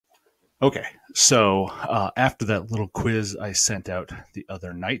Okay, so after that little quiz I sent out the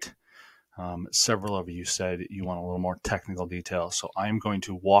other night, several of you said you want a little more technical detail. So I'm going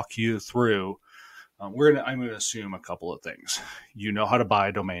to walk you through. I'm going to assume a couple of things. You know how to buy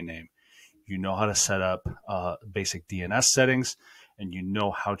a domain name. You know how to set up basic DNS settings, and you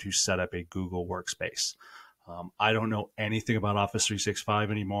know how to set up a Google workspace. I don't know anything about Office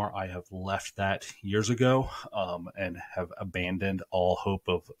 365 anymore. I have left that years ago and have abandoned all hope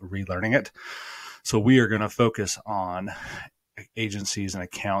of relearning it. So we are going to focus on agencies and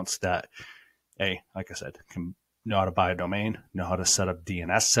accounts that, like I said, can know how to buy a domain, know how to set up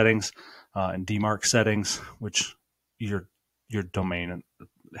DNS settings and DMARC settings, which your domain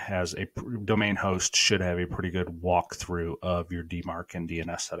has a domain host should have a pretty good walkthrough of your DMARC and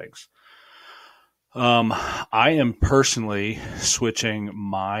DNS settings. I am personally switching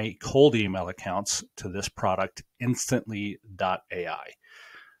my cold email accounts to this product, instantly.ai.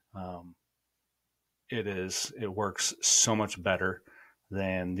 It works so much better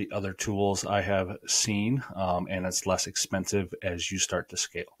than the other tools I have seen, and it's less expensive as you start to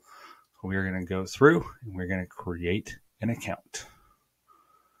scale. We're going to go through and we're going to create an account.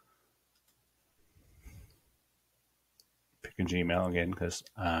 Pick a Gmail again because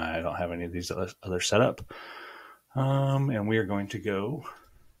I don't have any of these other set up. And we are going to go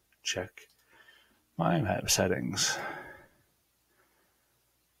check my IMAP settings.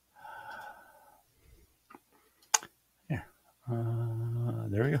 Yeah,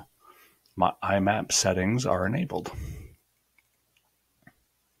 there we go. My IMAP settings are enabled.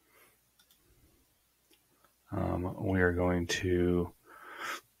 We are going to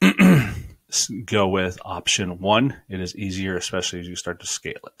go with option 1. It is easier, especially as you start to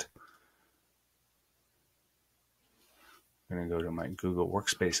scale it. I'm going to go to my Google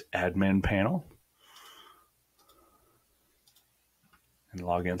Workspace admin panel and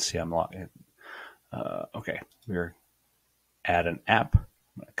log in. See, I'm logged in. Okay, we're add an app. I'm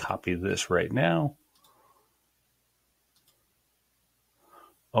going to copy this right now.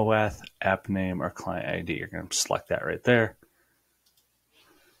 OAuth, app name, or client ID. You're going to select that right there.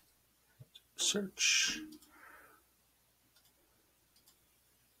 Search.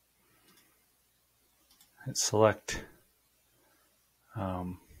 Hit select.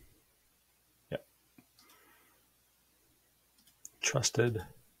 Yep. Trusted.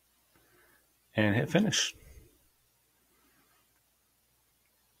 And hit finish.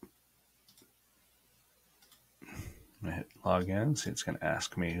 I hit log in. See, it's going to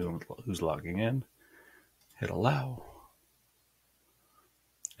ask me who's logging in. Hit allow.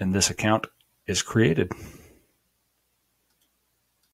 And this account is created.